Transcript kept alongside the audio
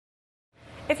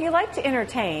If you like to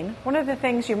entertain, one of the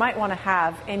things you might want to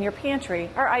have in your pantry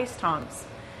are ice tongs.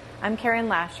 I'm Karen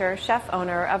Lasher, chef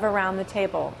owner of Around the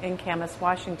Table in Camas,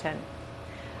 Washington.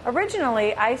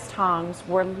 Originally, ice tongs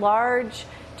were large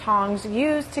tongs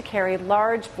used to carry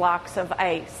large blocks of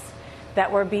ice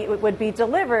that would be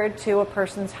delivered to a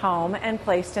person's home and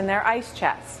placed in their ice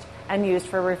chest and used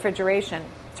for refrigeration.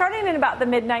 Starting in about the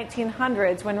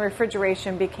mid-1900s, when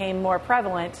refrigeration became more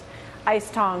prevalent,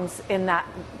 ice tongs in that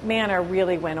manner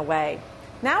really went away.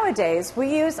 Nowadays,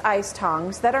 we use ice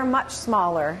tongs that are much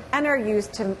smaller and are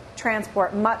used to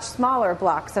transport much smaller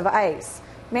blocks of ice,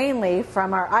 mainly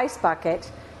from our ice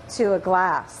bucket to a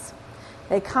glass.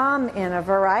 They come in a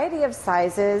variety of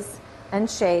sizes and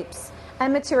shapes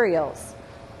and materials.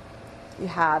 You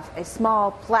have a small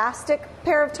plastic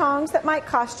pair of tongs that might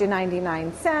cost you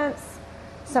 99 cents,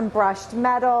 some brushed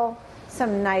metal,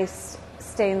 some nice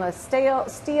stainless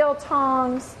steel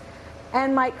tongs,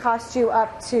 and might cost you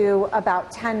up to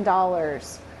about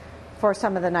 $10 for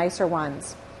some of the nicer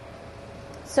ones.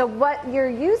 So what you're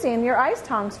using your ice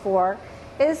tongs for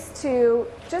is to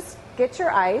just get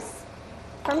your ice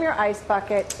from your ice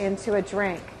bucket into a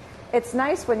drink. It's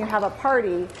nice when you have a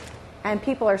party and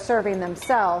people are serving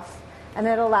themselves, and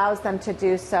it allows them to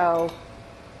do so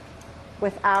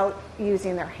without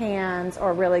using their hands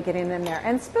or really getting them there.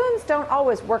 And spoons don't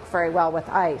always work very well with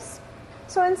ice.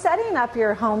 So in setting up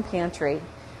your home pantry,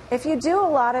 if you do a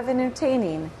lot of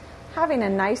entertaining, having a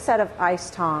nice set of ice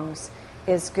tongs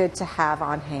is good to have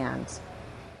on hand.